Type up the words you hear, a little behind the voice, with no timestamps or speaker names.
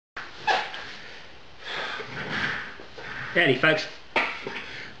Howdy folks,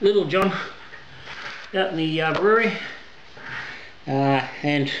 Little John out in the brewery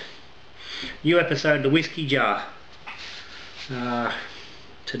and new episode of the Whisky Jar.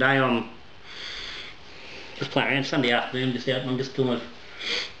 Today I'm just playing around, Sunday afternoon, just out and I'm just doing a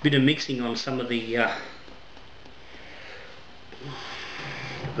bit of mixing on some of the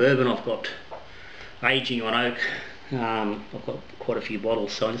bourbon I've got aging on oak. I've got quite a few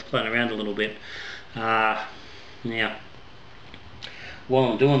bottles, so I'm just playing around a little bit. Now, while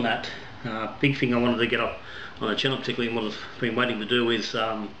I'm doing that, big thing I wanted to get up on the channel, particularly what I've been waiting to do, is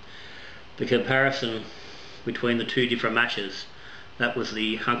the comparison between the two different mashes. That was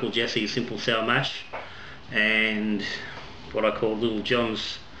the Uncle Jesse's Simple Sour Mash and what I call Little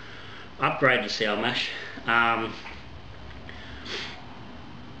John's upgraded sour mash.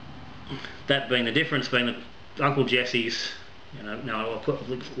 That being the difference being the Uncle Jesse's, now I'll put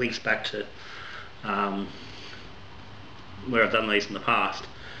links back to where I've done these in the past.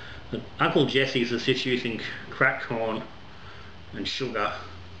 But Uncle Jesse's is just using cracked corn and sugar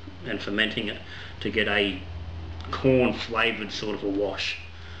and fermenting it to get a corn flavoured sort of a wash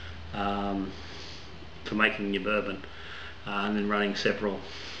for making your bourbon, and then running several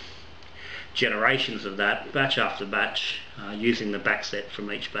generations of that, batch after batch, using the back set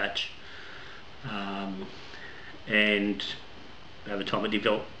from each batch, and over time it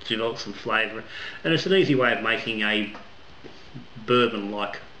developed some flavour, and it's an easy way of making a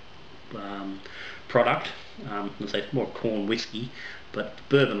bourbon-like product. Let's say it's more corn whiskey, but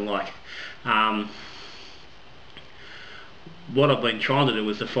bourbon-like. What I've been trying to do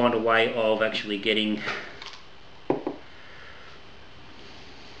is to find a way of actually getting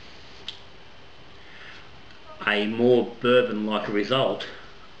a more bourbon-like result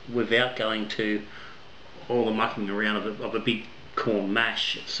without going to all the mucking around of a big corn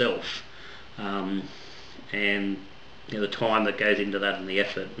mash itself, and the time that goes into that and the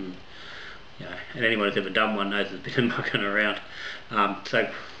effort, and and anyone who's ever done one knows there's a bit of mucking around. So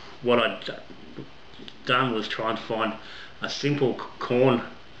what I'd done was try and find a simple corn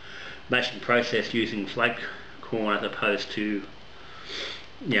mashing process using flake corn as opposed to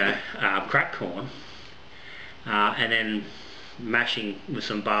cracked corn, and then mashing with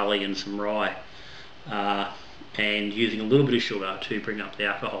some barley and some rye, and using a little bit of sugar to bring up the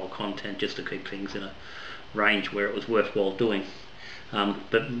alcohol content, just to keep things in a range where it was worthwhile doing,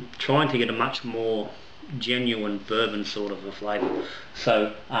 but trying to get a much more genuine bourbon sort of a flavour.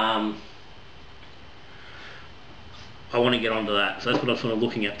 So I want to get onto that. So that's what I'm sort of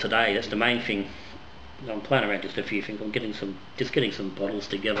looking at today. That's the main thing. I'm playing around just a few things. I'm getting some bottles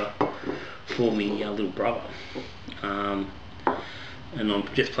together for me little brother, and I'm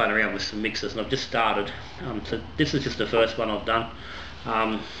just playing around with some mixers, and I've just started. So this is just the first one I've done.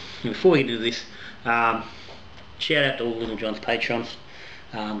 Before we do this, shout out to all Little John's patrons.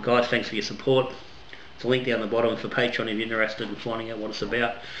 Guys, thanks for your support. There's a link down the bottom for Patreon if you're interested in finding out what it's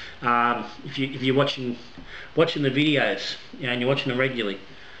about. If you're watching the videos, and you're watching them regularly,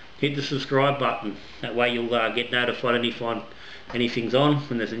 hit the subscribe button. That way you'll get notified anytime anything's on,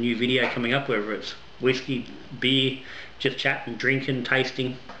 when there's a new video coming up, whether it's whiskey, beer, just chatting, drinking,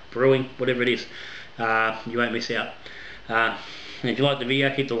 tasting, brewing, whatever it is. You won't miss out. And if you like the video,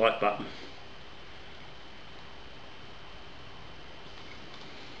 hit the like button.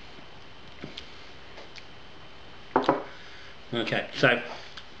 Okay, so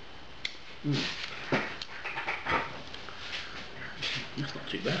that's not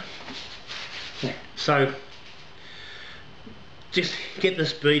too bad. Yeah, so just get the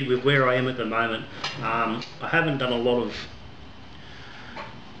speed with where I am at the moment. I haven't done a lot of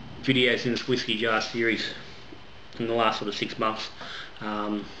videos in this Whisky Jar series in the last sort of 6 months,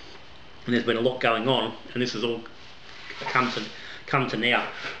 and there's been a lot going on, and this has all come to now.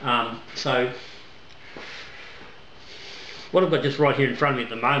 So what I've got just right here in front of me at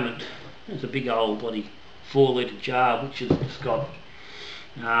the moment is a big old bloody 4 litre jar, which has just got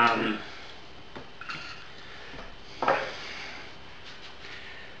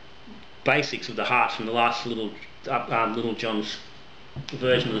basics of the heart from the last Little John's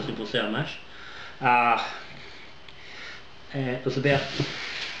version of the Simple Sour Mash. And it was about,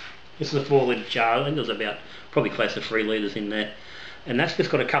 this is a 4 litre jar, I think there's about probably close to 3 litres in there, and that's just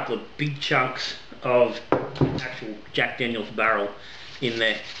got a couple of big chunks of actual Jack Daniel's barrel in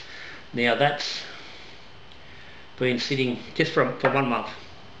there. Now that's been sitting just for 1 month,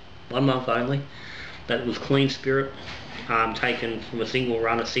 1 month only. That was clean spirit, taken from a single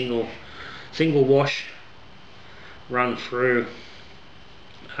run, a single wash, run through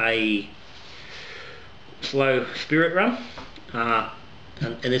a slow spirit run,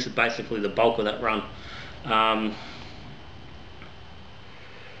 and this is basically the bulk of that run.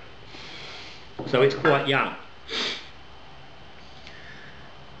 so it's quite young.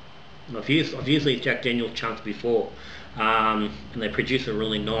 I've used these Jack Daniel's chunks before, and they produce a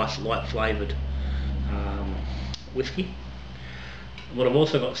really nice light flavoured whiskey. What I've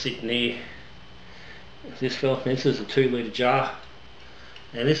also got sitting here is this fella. This is a 2 litre jar,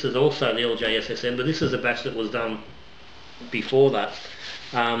 and this is also the LJUSM, but this is a batch that was done before that,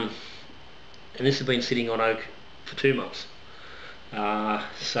 and this has been sitting on oak for 2 months.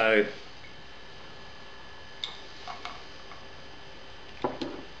 So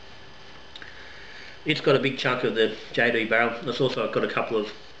it's got a big chunk of the JD barrel. It's also got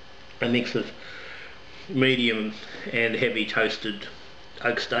a mix of medium and heavy toasted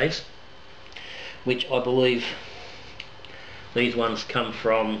oak staves, which I believe these ones come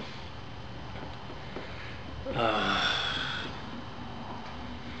from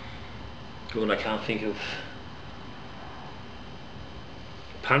God, I can't think of.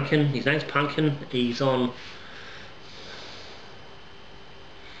 Pumpkin, his name's Pumpkin. He's on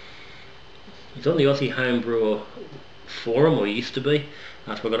the Aussie Homebrewer forum, or used to be.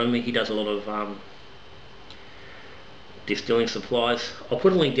 I forgot him. He does a lot of distilling supplies. I'll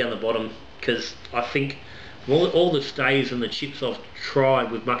put a link down the bottom, because I think all the staves and the chips I've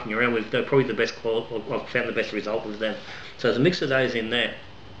tried with mucking around with, they're probably the best quality. I've found the best result with them. So there's a mix of those in there.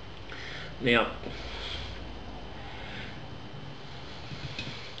 Now,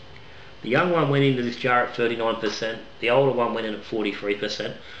 the young one went into this jar at 39%, the older one went in at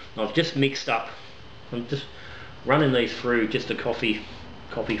 43%. I've just mixed up, I'm just running these through just a coffee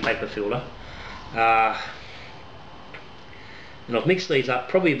paper filter, and I've mixed these up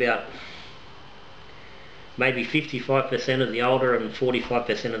probably about maybe 55% of the older and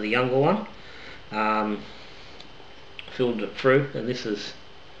 45% of the younger one. Filled it through, and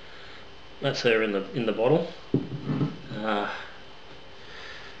that's her in the bottle.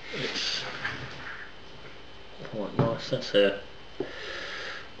 It's quite nice. That's her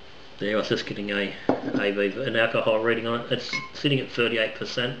there. I was just getting an alcohol reading on it. It's sitting at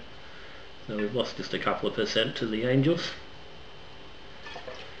 38%, so we've lost just a couple of percent to the Angels.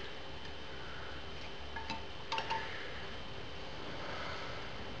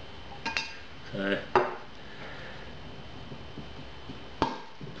 So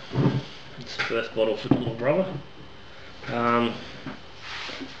it's the first bottle for the little brother.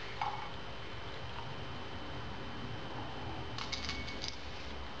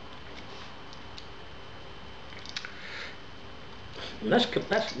 And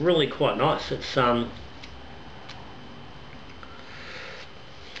that's really quite nice. It's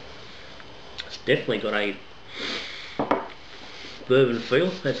definitely got a bourbon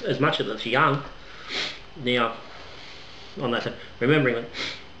feel, as much as it's young. Now, on that side, remembering that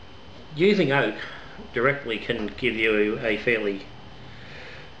using oak directly can give you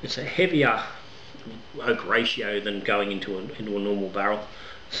it's a heavier oak ratio than going into a normal barrel,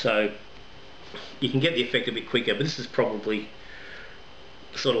 so you can get the effect a bit quicker. But this is probably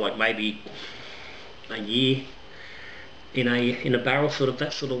sort of like maybe a year in a barrel, sort of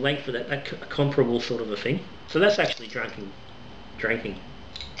that sort of length, for that comparable sort of a thing. So that's actually drinking.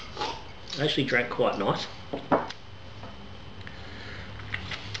 I actually drank quite nice.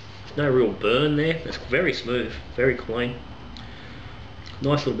 No real burn there. It's very smooth, very clean.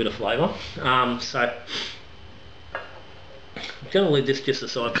 Nice little bit of flavour. So I'm going to leave this just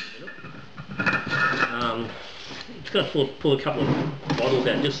aside for a minute. Just going to pull a couple of bottles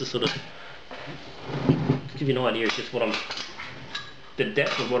out just to sort of give you an idea of just the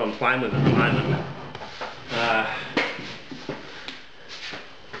depth of what I'm playing with at the moment.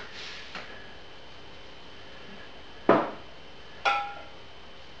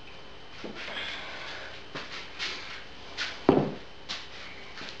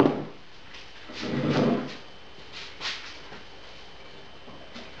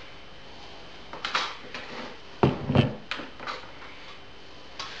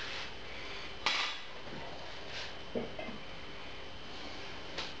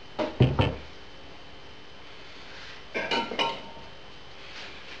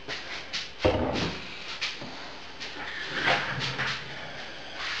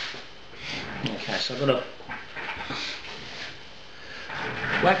 Okay, so I've got a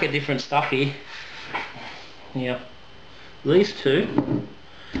whack of different stuff here. Now, these are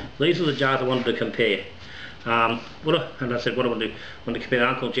the jars I wanted to compare. And I said what I want to do. I want to compare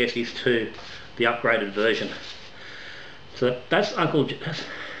Uncle Jesse's to the upgraded version. So that's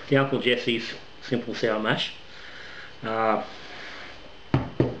the Uncle Jesse's Simple Sour Mash. That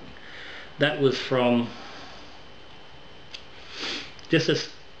was from just a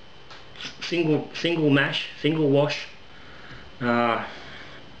single mash, single wash,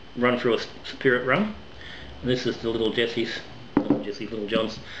 run through a spirit run. And this is the Little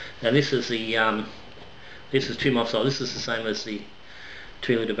John's. Now this is the this is 2 months old. This is the same as the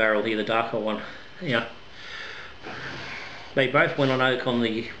 2 litre barrel here, the darker one. Yeah, they both went on oak on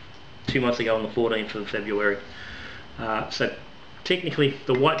the 2 months ago on the 14th of February. So technically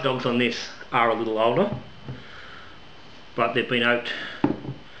the white dogs on this are a little older, but they've been oaked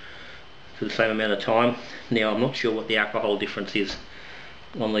for the same amount of time. Now I'm not sure what the alcohol difference is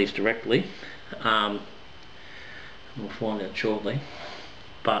on these directly. We'll find out shortly,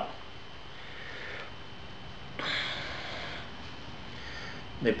 but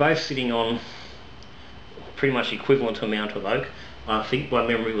they're both sitting on pretty much equivalent amount of oak. I think by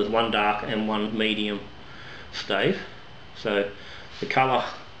memory was 1 dark and 1 medium stave, so the colour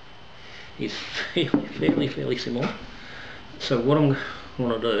is fairly similar. So what I'm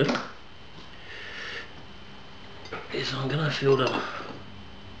going to do is I'm going to filter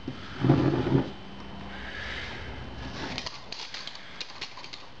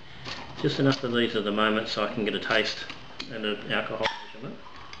just enough of these at the moment so I can get a taste and an alcohol measurement.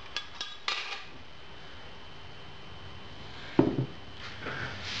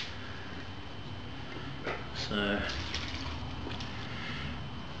 So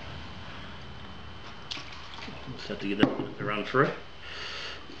just have to give that a bit of a run through.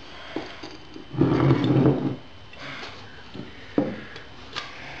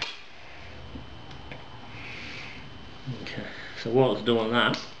 Okay, so while it's doing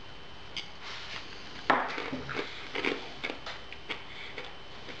that,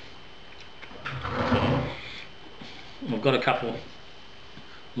 I've got a couple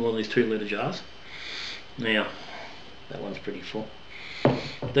more of these 2 litre jars. Now, that one's pretty full.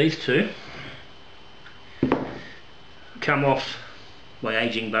 These two come off my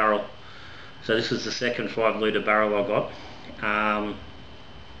aging barrel. So this is the second 5 litre barrel I got.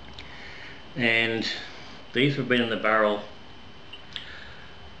 And these have been in the barrel.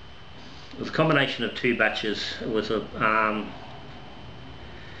 It was a combination of 2 batches. It was a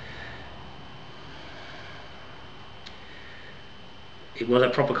it was a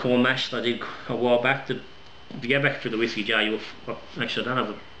proper corn mash that I did a while back. If you go back to the Whisky Jar, you'll actually I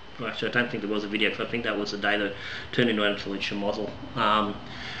don't think there was a video, because I think that was the day that turned into an absolute schmozzle. And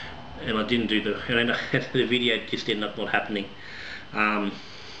I didn't do the video just ended up not happening.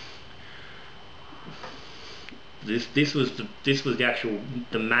 This was the actual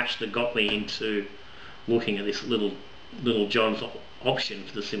mash that got me into looking at this Little John's option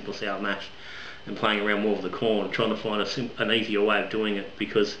for the simple sour mash, and playing around more with the corn, trying to find an easier way of doing it,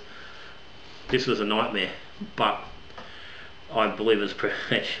 because this was a nightmare. But I believe it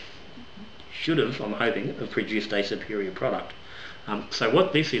should have, I'm hoping, have produced a superior product. So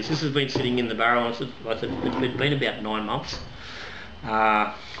what this has been sitting in the barrel. It's been about 9 months.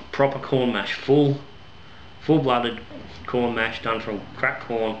 Proper corn mash, full-blooded corn mash done from cracked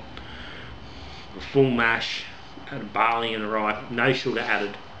corn, full mash, added barley and rye, no sugar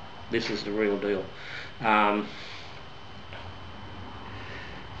added. This is the real deal.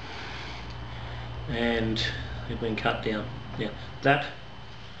 And they've been cut down. Yeah,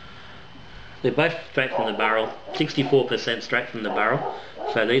 they're both straight from the barrel, 64% straight from the barrel.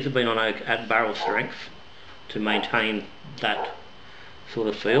 So these have been on oak at barrel strength to maintain that sort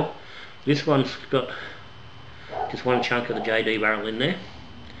of feel. This one's got just 1 chunk of the JD barrel in there.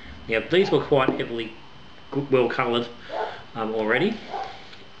 Now these were quite heavily, well coloured already.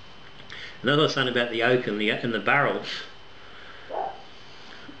 And as I was saying about the oak and the barrels,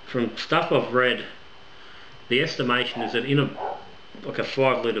 from stuff I've read, the estimation is that in like a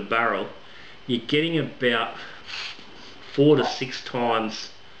 5 litre barrel, you're getting about 4 to 6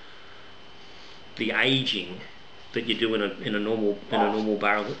 times the aging that you do in a normal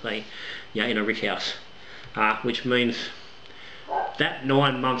barrel that they, in a rick house, which means that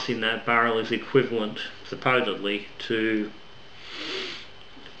 9 months in that barrel is equivalent supposedly to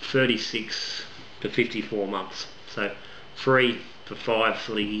 36 to 54 months. So 3 to 5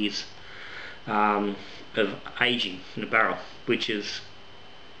 sort of years of aging in a barrel, which is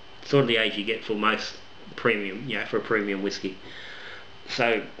sort of the age you get for most premium, for a premium whiskey.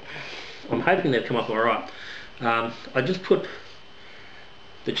 So I'm hoping they've come up alright. I just put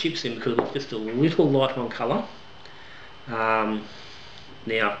the chips in because it's just a little light on colour. Now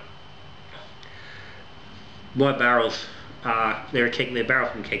my barrels they're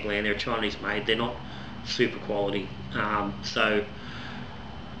barrels from Kegland, they're Chinese made, they're not super quality, so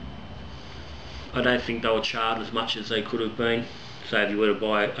I don't think they were charred as much as they could have been. So if you were to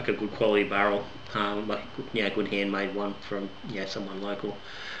buy like a good quality barrel, like good handmade one from someone local,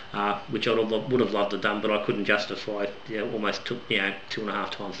 which I would have loved to have done, but I couldn't justify. Almost took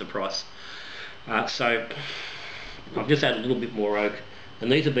 2.5 times the price. So I've just added a little bit more oak,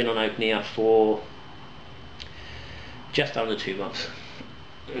 and these have been on oak now for just under 2 months.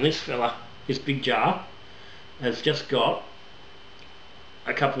 And this fella, this big jar, has just got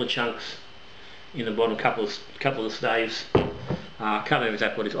a couple of chunks in the bottom, couple of staves. I can't remember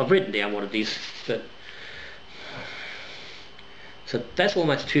exactly what it is. I've written down what it is, but so that's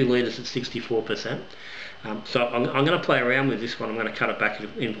almost 2 litres at 64%. So I'm going to play around with this one. I'm going to cut it back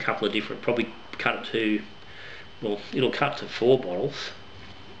in a couple of different, probably cut it to, well, it'll cut to 4 bottles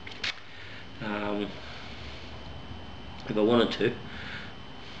if I wanted to,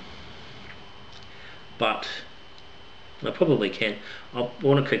 but I probably can. I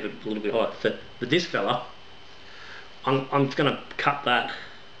want to keep it a little bit high. So, but this fella, I'm going to cut that.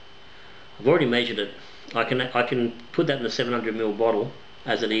 I've already measured it. I can put that in a 700ml bottle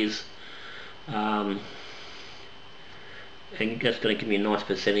as it is, and that's going to give me a nice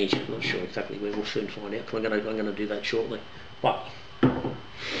percentage. I'm not sure exactly where. We'll soon find out. I'm going to do that shortly. But let's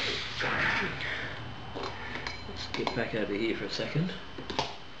get back over here for a second.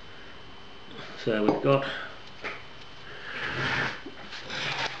 So we've got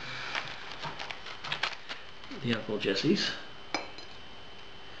the Uncle Jesse's.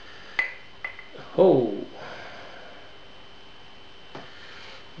 Oh,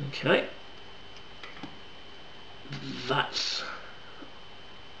 okay, that's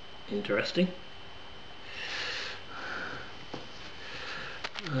interesting.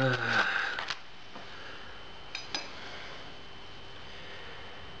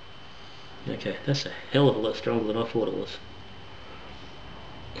 Okay, that's a hell of a lot stronger than I thought it was.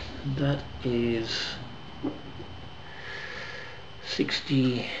 That is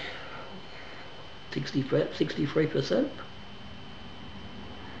 63%.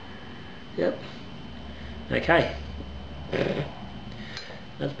 Yep. Okay.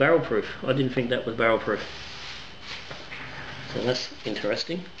 That's barrel proof. I didn't think that was barrel proof. So that's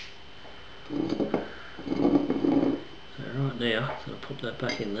interesting. So right now, so I'll pop that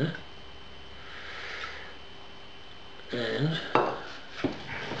back in there. And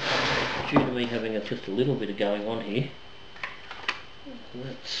due to me having just a little bit of going on here,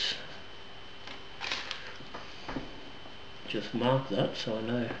 let's just mark that so I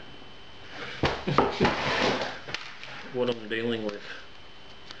know what I'm dealing with,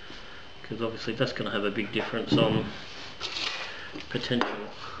 because obviously that's going to have a big difference on potential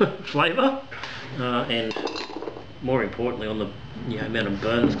flavour, and more importantly on the amount of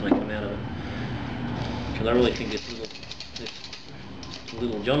burn that's going to come out of it. Because I really think this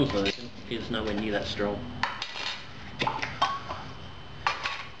Little John's version is nowhere near that strong.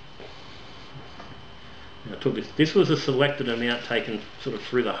 I took this was a selected amount taken sort of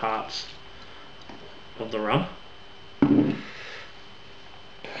through the hearts of the rum.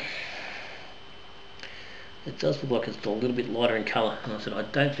 It does look like it's a little bit lighter in colour, and I said I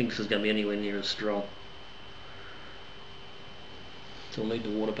don't think this is going to be anywhere near as strong. So I'll need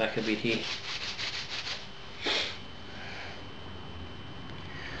the water back a bit here.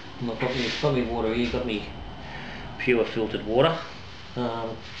 And I've got me probably water here, you've got me pure filtered water.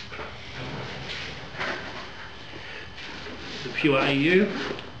 The pure AU,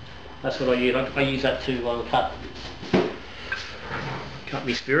 that's what I use. I use that to cut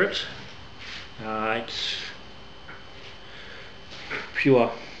my spirit. It's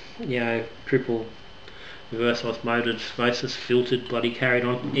pure, triple reverse osmosis, filtered, bloody carried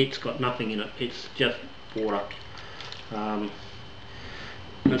on. It's got nothing in it. It's just water.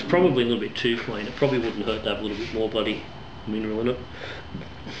 It's probably a little bit too clean. It probably wouldn't hurt to have a little bit more bloody mineral in it.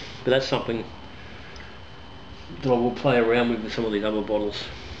 But that's something that I will play around with some of these other bottles,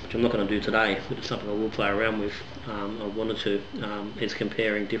 which I'm not going to do today, but it's something I will play around with. I wanted to, is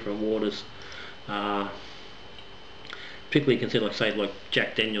comparing different waters. Particularly consider, like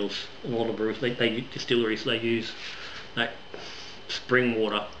Jack Daniels and a lot of brews, distilleries, they use that spring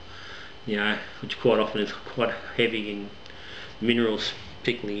water, which quite often is quite heavy in minerals,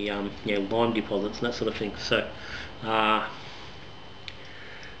 particularly lime deposits and that sort of thing. So I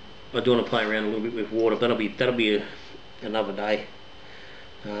do want to play around a little bit with water. That'll be another day.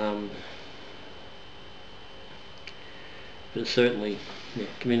 But it's certainly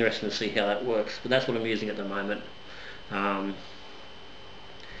can be interesting to see how that works. But that's what I'm using at the moment, and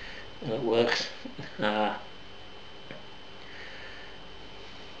it works.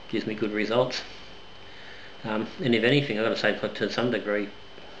 Gives me good results. And if anything, I've got to say, to some degree,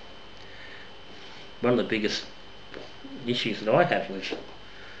 one of the biggest issues that I have with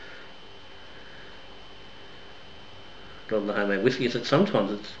of the homemade whiskey is that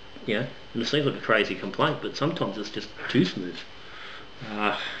sometimes it's, you know, and it seems like a crazy complaint, but sometimes it's just too smooth.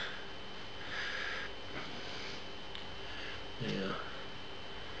 Yeah.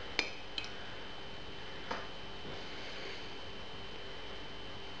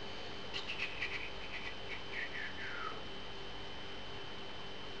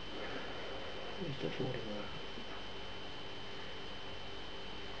 Where's the 40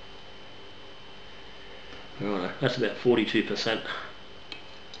 mark? Right, that's about 42%.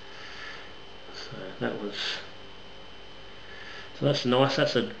 So that's nice.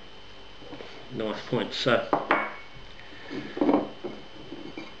 That's a nice point. So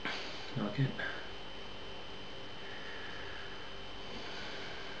okay.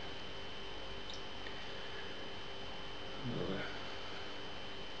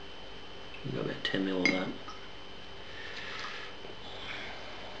 Got about 10 mil of that.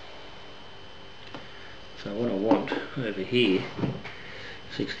 So what I want over here,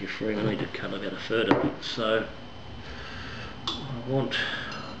 63, I need to cut about a third of it. So I want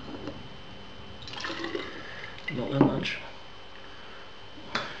not that much.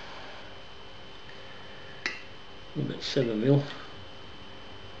 About 7 mil.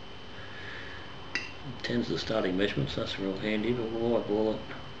 10's the starting measurement, so that's real handy, but we'll eyeball it.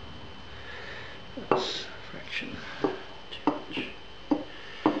 That's a fraction too much.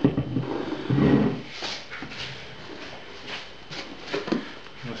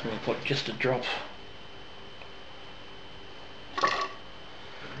 I'm going to put just a drop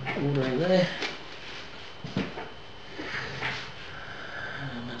water in there. And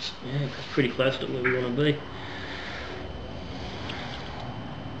that's, yeah, that's pretty close to where we want to be.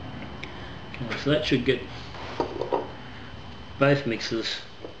 Okay, so that should get both mixes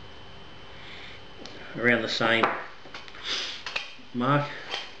around the same mark,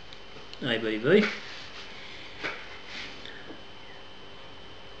 ABV.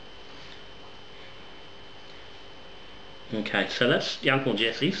 Okay, so that's the Uncle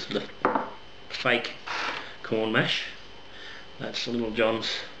Jesse's, the fake corn mash. That's Little John's,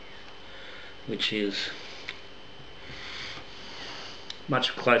 which is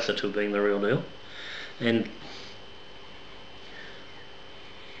much closer to being the real deal. And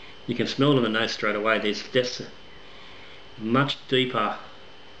you can smell it in the nose straight away. There's just much deeper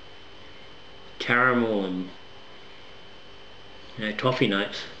caramel and, you know, toffee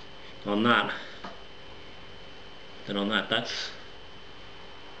notes on that than on that.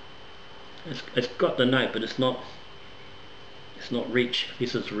 It's got the note, but it's not rich.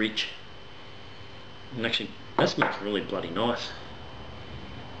 This is rich, and actually that smells really bloody nice.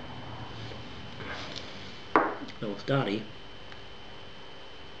 It smells dirty.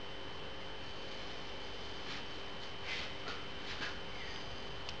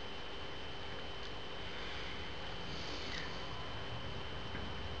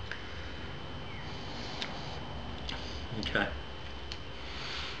 Okay.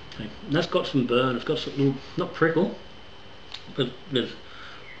 And that's got some burn. It's got some little, not prickle, but there's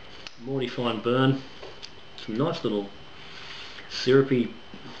more defined burn. Some nice little syrupy,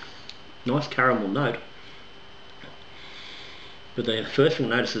 nice caramel note. But the first thing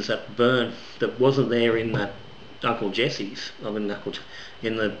I noticed is that burn that wasn't there in that Uncle Jesse's, in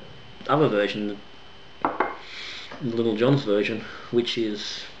the other version, the Little John's version, which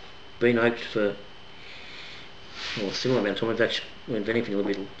is been oaked for, well, a similar amount of time. In fact, if anything, a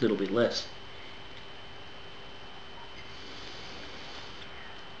little bit less.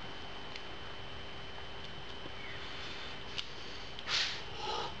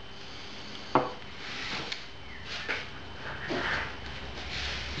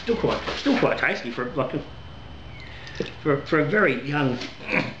 Still quite tasty for like for a very young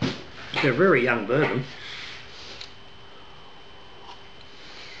bourbon.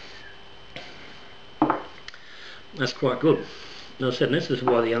 That's quite good. As I said, this is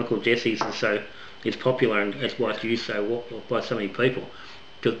why the Uncle Jesse's is popular, and that's why it's used so well by so many people.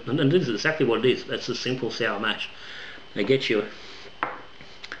 And this is exactly what it is. That's a simple sour mash. They get you a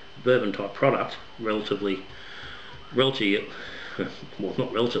bourbon type product relatively, well,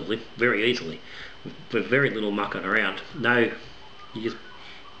 not relatively, very easily, with very little mucking around. No, you just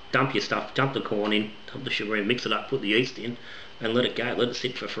dump your stuff, dump the corn in, dump the sugar in, mix it up, put the yeast in, and let it go. Let it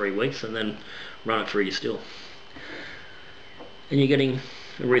sit for 3 weeks, and then run it through your still. And you're getting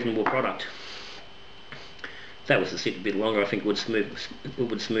a reasonable product. If that was to sit a bit longer, I think it would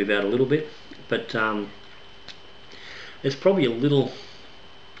smooth out a little bit. But it's probably a little,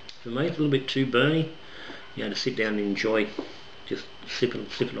 for me, it's a little bit too burny, you know, to sit down and enjoy just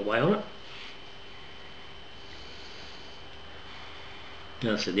sipping away on it.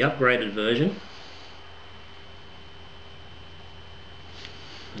 Now, so the upgraded version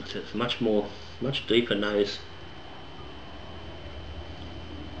It's much deeper nose.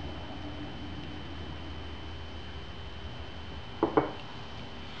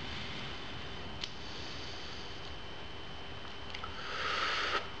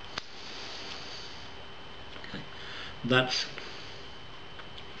 That's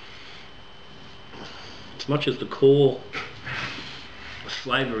as much as the core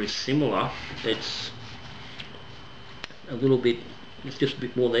flavour is similar, it's a little bit, it's just a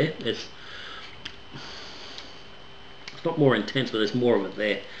bit more there. It's not more intense, but there's more of it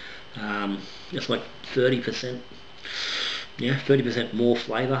there. It's like 30%, yeah, 30% more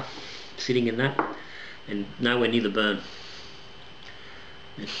flavour sitting in that, and nowhere near the burn.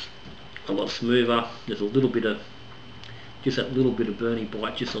 It's a lot smoother. There's a little bit of, just that little bit of burny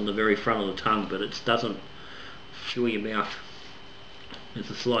bite just on the very front of the tongue, but it doesn't fill your mouth. There's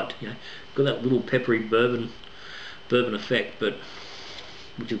a slight, you know, got that little peppery bourbon effect, but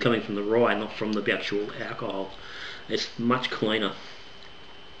which is coming from the rye, not from the actual alcohol. It's much cleaner.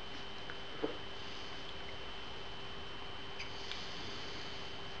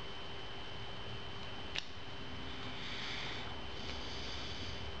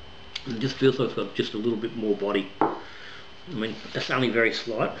 It just feels like it's got just a little bit more body. I mean, that's only very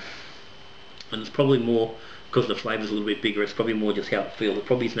slight, and it's probably more because the flavour's a little bit bigger. It's probably more just how it feels. It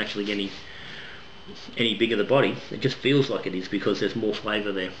probably isn't actually any bigger the body. It just feels like it is because there's more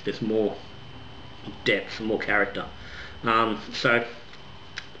flavour there. There's more depth and more character. So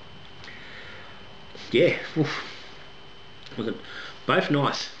yeah, both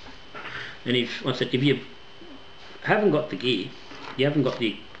nice. And if, like I said, if you haven't got the gear, you haven't got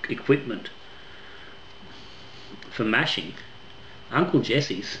the equipment for mashing, Uncle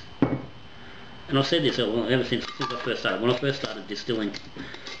Jesse's, and I've said this ever since I first started. When I first started distilling,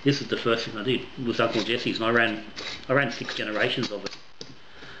 this is the first thing I did, was Uncle Jesse's, and I ran 6 generations of it.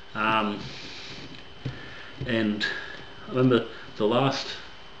 And I remember the last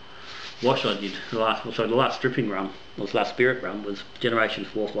wash I did, the last stripping run, or the last spirit run, was generations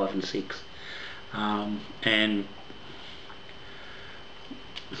 4, 5 and 6. And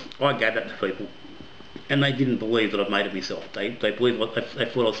I gave that to people, and they didn't believe that I'd made it myself. They believed they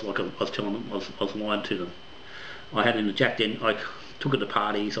thought I was like I was telling them, I was lying to them. I had it in the Jack Daniels. I took it to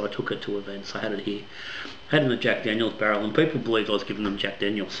parties, I took it to events. I had it here, had it in the Jack Daniels barrel, and people believed I was giving them Jack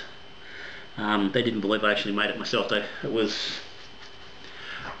Daniels. They didn't believe I actually made it myself. It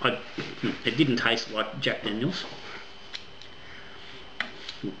didn't taste like Jack Daniels.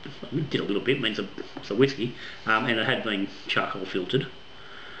 It did a little bit. I mean, it's a whiskey, and it had been charcoal filtered,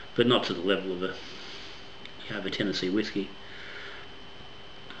 but not to the level of a Tennessee whiskey.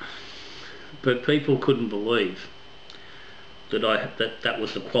 But people couldn't believe that that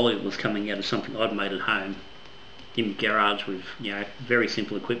was the quality that was coming out of something I'd made at home in the garage with, you know, very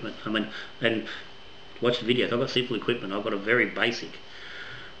simple equipment. I mean, and watch the videos. I've got simple equipment. I've got a very basic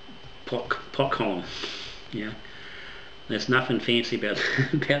pot column. You know, there's nothing fancy about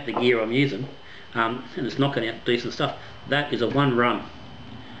about the gear I'm using, and it's knocking out decent stuff. That is a 1 run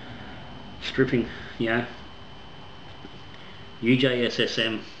stripping, you know,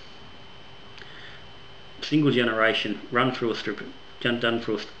 UJSSM single generation, run through a strip, done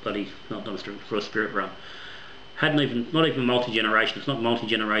through for a spirit run. Not even multi-generation. It's not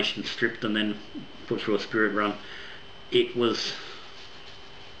multi-generation stripped and then put through a spirit run. It was,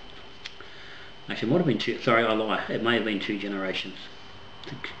 actually, it might have been 2. Sorry, I lie. It may have been 2 generations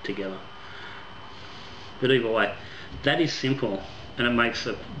together. But either way, that is simple, and it makes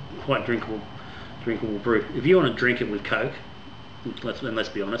a quite drinkable brew. If you want to drink it with Coke, let's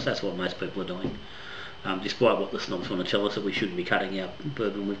be honest, that's what most people are doing. Despite what the snobs want to tell us that we shouldn't be cutting out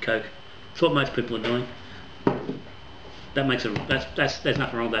bourbon with Coke, that's what most people are doing. That makes there's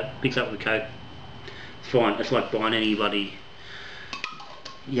nothing wrong with that. Picks up with Coke, it's fine. It's like buying anybody,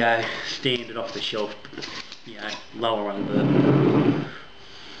 you know, standard off the shelf, you know, lower run bourbon.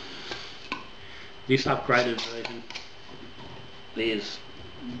 This upgraded version is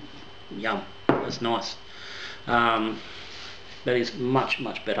yum. It's nice. That is much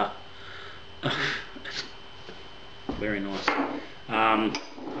better. It's very nice, and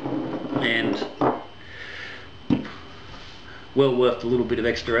well worth a little bit of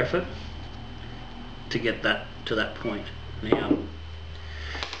extra effort to get that to that point. Now,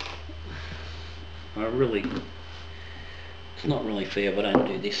 it's not really fair if I don't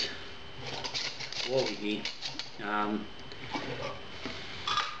do this while we're here.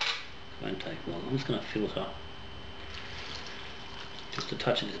 Won't take long. I'm just going to filter just a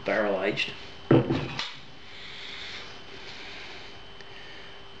touch of this barrel aged.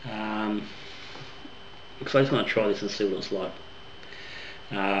 Because I just want to try this and see what it's like.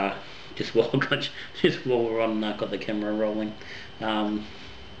 just while we're on, got the camera rolling. Yeah,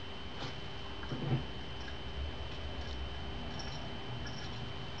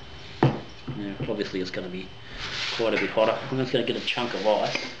 obviously it's going to be quite a bit hotter. I'm just going to get a chunk of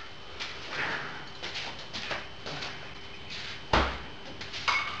ice.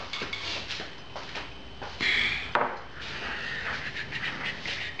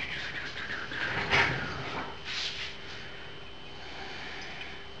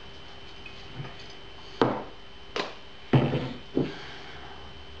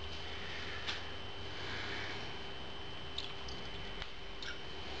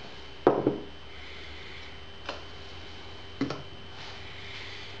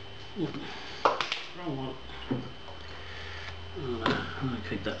 Wrong one. I'm going to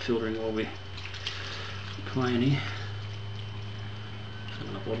keep that filtering while we're playing here. So I'm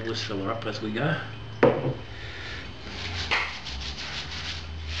going to bottle this fella up as we go.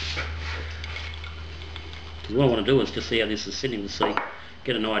 What I want to do is just see how this is sitting, to see,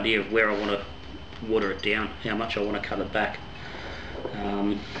 get an idea of where I want to water it down, how much I want to cut it back.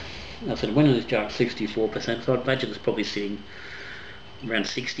 I said when this jar at 64%, so I'd imagine it's probably sitting around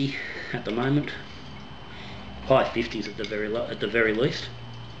 60 at the moment. High 50s at the very least.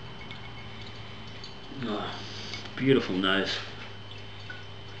 Oh, beautiful nose.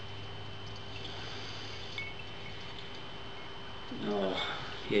 Oh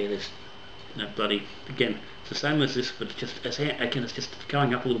yeah, there's no bloody, again it's the same as this, but it's just again it's just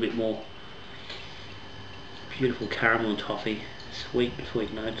going up a little bit more. Beautiful caramel and toffee, sweet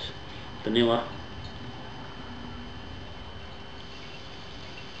notes, vanilla.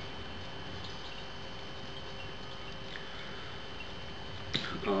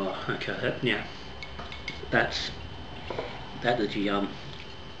 Oh, okay, yeah, that is yum.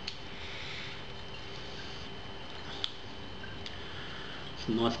 It's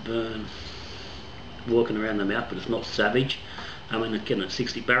a nice burn walking around the mouth, but it's not savage. I mean, again, at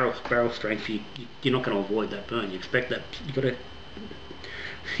 60 barrel strength, you're not going to avoid that burn. You expect that, you're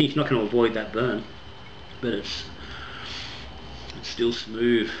not going to avoid that burn, but it's still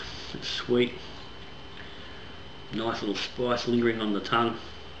smooth, it's sweet, nice little spice lingering on the tongue.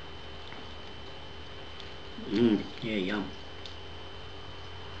 Yeah, yum.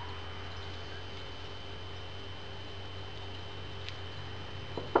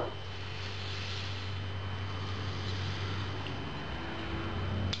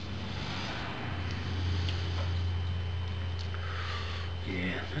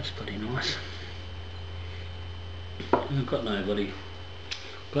 Yeah, that's pretty nice. I've got no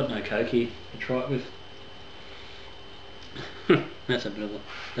Coke here to try it with. That's a bit of a,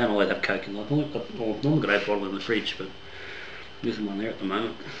 don't always have Coke in life. I've normally got a bottle in the fridge, but there's one there at the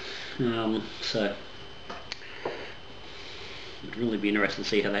moment. So it'd really be interesting to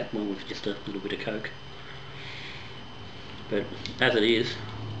see how that went with just a little bit of Coke. But as it is,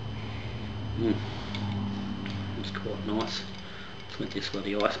 it's quite nice. Let's let this let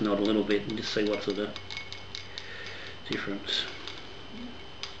the ice melt a little bit and just see what's the difference.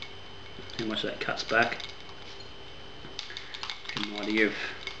 How much that cuts back. Get an idea of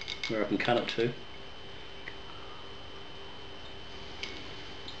where I can cut it to.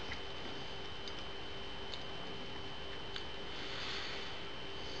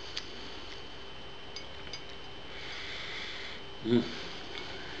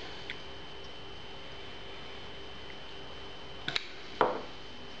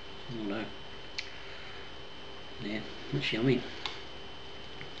 Oh no. Yeah, that's yummy.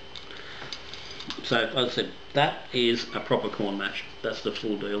 So, as I said, that is a proper corn mash. That's the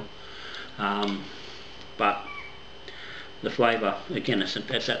full deal. But the flavour, again, it's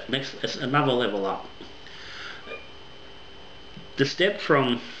another level up. The step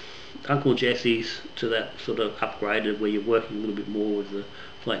from Uncle Jesse's to that sort of upgraded, where you're working a little bit more with the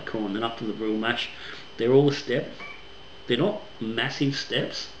flake corn, and up to the real mash, they're all a step. They're not massive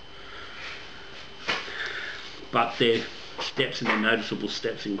steps, but they're steps, and they're noticeable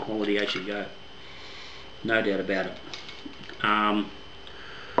steps in quality as you go. No doubt about it.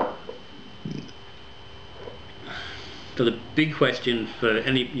 So the big question for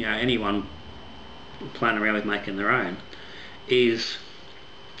anyone playing around with making their own is,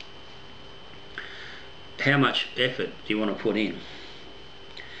 how much effort do you want to put in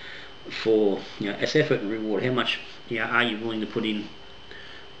for, as effort and reward? How much are you willing to put in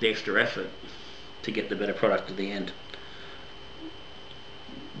the extra effort to get the better product at the end?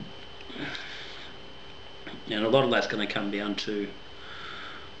 And a lot of that's going to come down to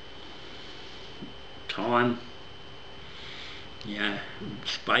time,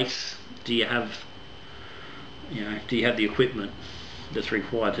 space. Do you have the equipment that's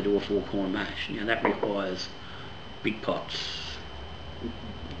required to do a 4-corn mash. You know, that requires big pots.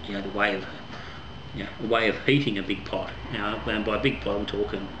 You know, the way of heating a big pot. You know, and by big pot I'm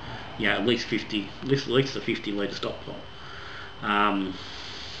talking, you know, at least a 50 litre stock pot,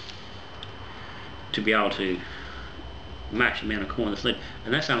 to be able to mash the amount of corn that's needed,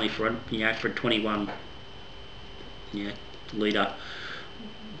 and that's only for for a 21 litre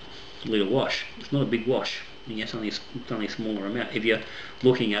wash. It's not a big wash. It's only a smaller amount. If you're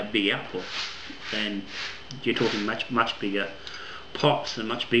looking at big output, then you're talking much bigger pots and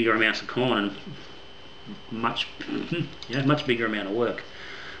much bigger amounts of corn and much bigger amount of work.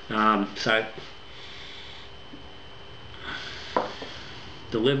 So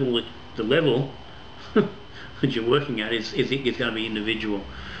the level that you're working at is going to be individual,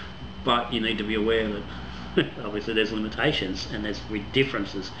 but you need to be aware that obviously there's limitations and there's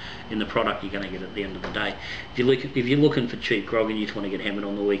differences in the product you're going to get at the end of the day. If you're looking for cheap grog and you just want to get hammered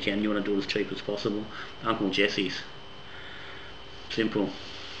on the weekend, you want to do it as cheap as possible, Uncle Jesse's. Simple.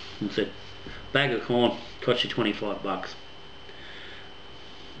 That's it. Bag of corn costs you 25 bucks.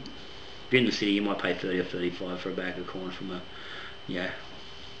 If you're in the city, you might pay 30 or 35 for a bag of corn from a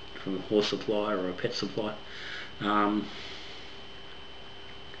horse supply or a pet supply.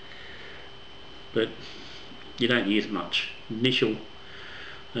 But you don't use much. Initial,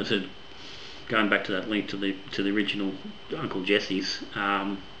 as I said, going back to that link to the original Uncle Jesse's,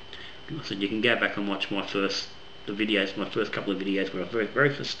 I said you can go back and watch my first couple of videos where I very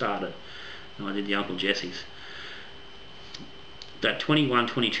first started, and I did the Uncle Jesse's. That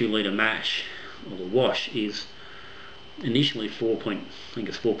 22 litre mash, or the wash, is initially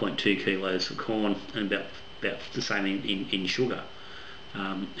 4.2 kilos of corn and about the same in sugar,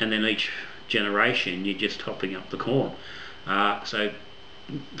 and then each generation you're just topping up the corn. So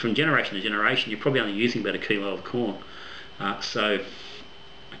from generation to generation you're probably only using about a kilo of corn. So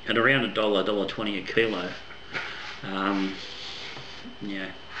at around $1.20 a kilo,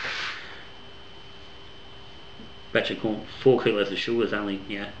 batch of corn, 4 kilos of sugar is only,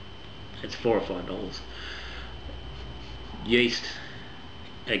 it's $4 or $5. Yeast,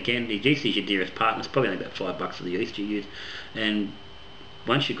 again, the yeast is your dearest partner. It's probably only about $5 for the yeast you use, and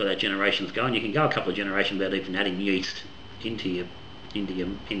once you've got that generations going, you can go a couple of generations without even adding yeast into your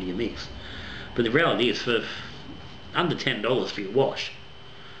mix. But the reality is, for under $10 for your wash,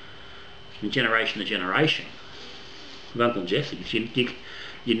 from generation to generation, with Uncle Jesse's,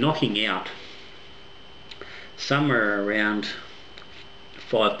 you're knocking out somewhere around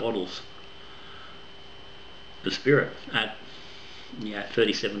 5 bottles of spirit at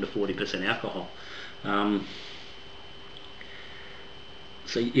 37 to 40% alcohol.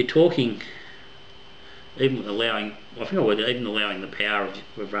 So you're talking, even allowing the power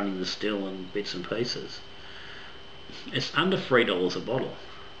of running the still and bits and pieces, it's under $3 a bottle.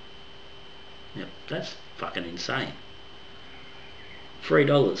 Now that's fucking insane.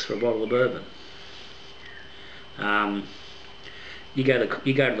 $3 for a bottle of bourbon. You go to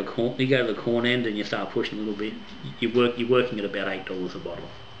the corn end and you start pushing a little bit. You're working at about $8 a bottle.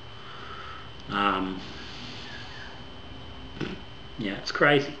 Yeah, it's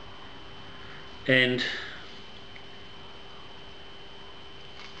crazy. And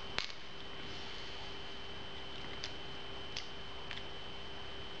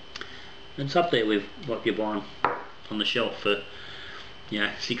it's up there with what you're buying on the shelf for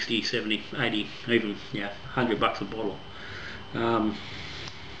 60, 70, 80, even $100 a bottle. And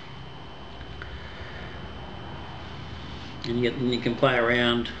you can play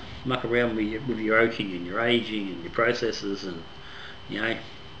around, muck around with your oaking and your aging and your processes, and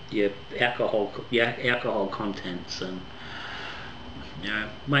your alcohol contents, and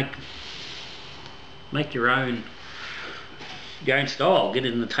make your own style, get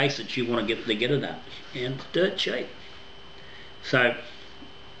it in the taste that you want to get it at, and dirt cheap. So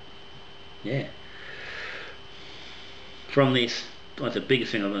from this, like, the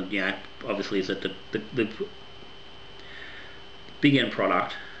biggest thing obviously is that the big end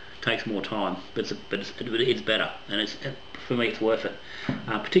product takes more time, but it's better, and for me it's worth it,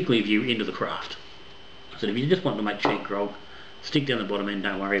 particularly if you're into the craft. So if you just want to make cheap grog, stick down the bottom end,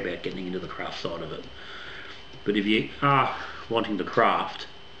 don't worry about getting into the craft side of it. But if you are wanting to craft,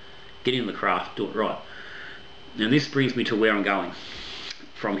 get in the craft, do it right. Now this brings me to where I'm going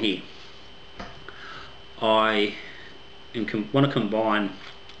from here. I want to combine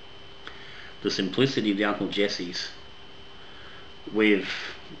the simplicity of the Uncle Jesse's with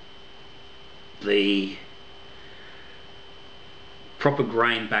the proper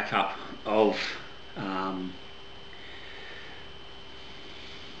grain backup of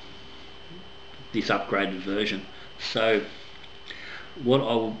this upgraded version. So what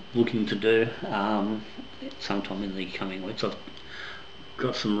I'm looking to do sometime in the coming weeks, I've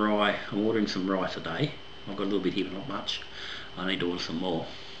got some rye. I'm ordering some rye today. I've got a little bit here but not much. I need to order some more.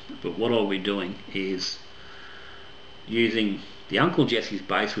 But what I'll be doing is using the Uncle Jesse's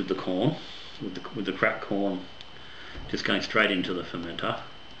base with the corn, with the cracked corn, just going straight into the fermenter.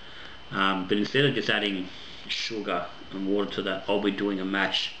 But instead of just adding sugar and water to that, I'll be doing a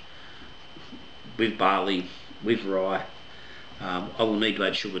mash with barley, with rye. I will need to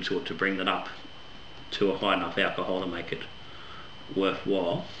add sugar to it to bring that up to a high enough alcohol to make it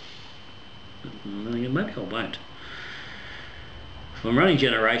worthwhile. Maybe I won't. If I'm running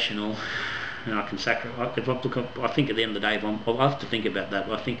generational, and I can sacrifice. I think at the end of the day, I'll have to think about that.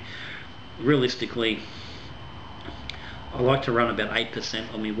 But I think realistically, I like to run about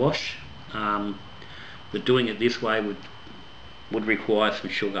 8% on my wash. But doing it this way would require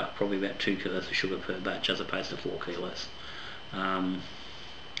some sugar, probably about 2 kilos of sugar per batch, as opposed to 4 kilos. But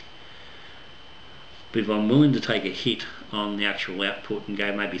if I'm willing to take a hit on the actual output and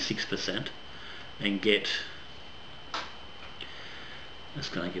go maybe 6% and get, that's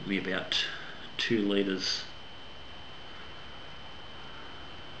going to get me about 2 litres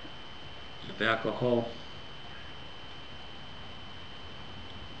of alcohol.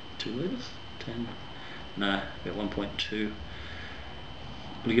 2 litres? 10? No, about 1.2.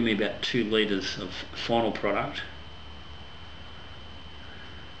 It'll give me about 2 litres of final product.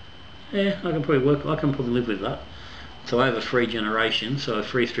 Yeah, I can probably live with that. So over 3 generations, so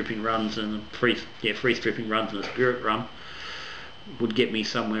 3 stripping runs and 3 stripping runs and a spirit run would get me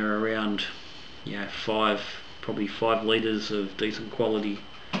somewhere around, probably 5 litres of decent quality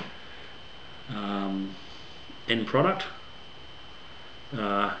end product.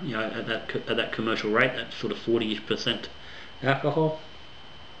 At that commercial rate, that sort of 40% alcohol.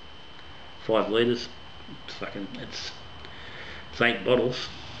 5 litres. It's 8 bottles.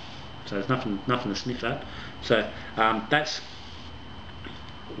 So there's nothing to sniff at. So that's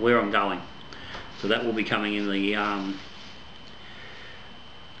where I'm going. So that will be coming in the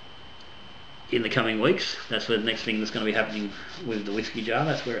coming weeks. That's the next thing that's going to be happening with the Whisky Jar.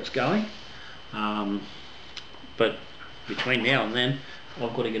 That's where it's going. But between now and then,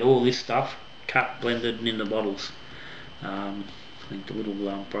 I've got to get all this stuff cut, blended, and into bottles. I think the little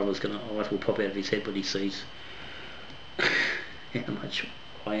brother's will pop out of his head when he sees how much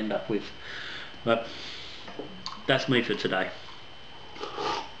I end up with. But that's me for today.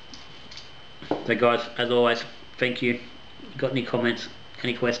 So guys, as always, thank you. Got any comments,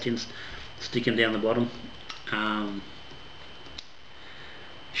 any questions, stick them down the bottom.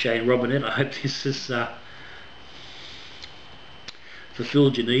 Shane Robinette, I hope this has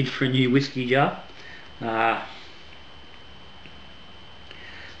fulfilled your need for a new Whisky Jar.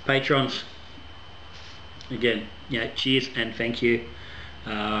 Patrons, again, cheers and thank you.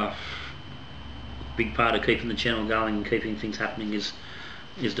 Big part of keeping the channel going and keeping things happening is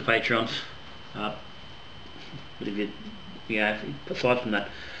the patrons. But if aside from that,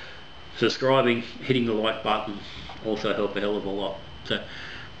 subscribing, hitting the like button also help a hell of a lot. So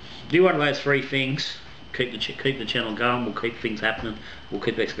do one of those 3 things. Keep the channel going. We'll keep things happening. We'll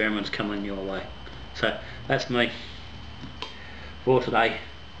keep experiments coming your way. So that's me for today,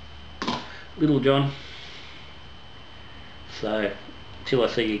 Little John. So till I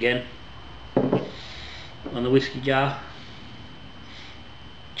see you again on the Whisky Jar.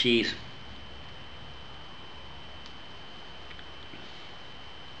 Cheers.